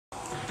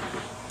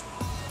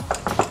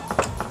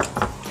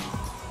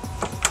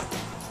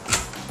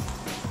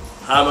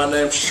Hi, my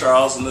name's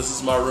Charles and this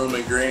is my room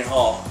in Greene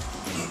Hall.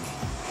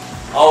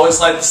 I always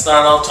like to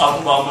start off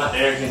talking about my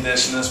air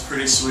conditioning. It's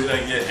pretty sweet. I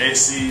get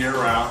AC year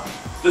round.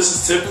 This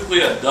is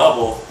typically a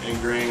double in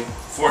Greene.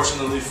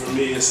 Fortunately for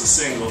me, it's a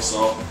single,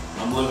 so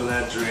I'm living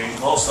that dream.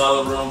 Most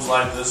other rooms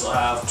like this will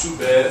have 2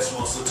 beds.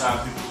 Most of the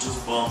time people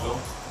just bunk them.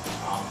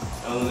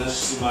 Other than this,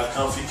 you see my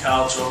comfy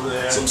couch over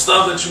there. Some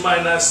stuff that you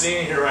might not see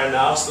in here right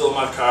now. Still in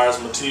my car is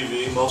my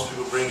TV. Most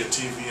people bring a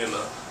TV and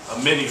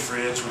a mini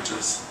fridge, which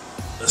is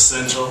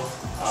essential.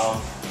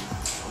 I'm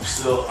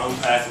still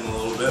unpacking a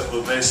little bit,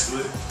 but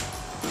basically,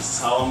 this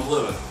is how I'm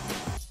living.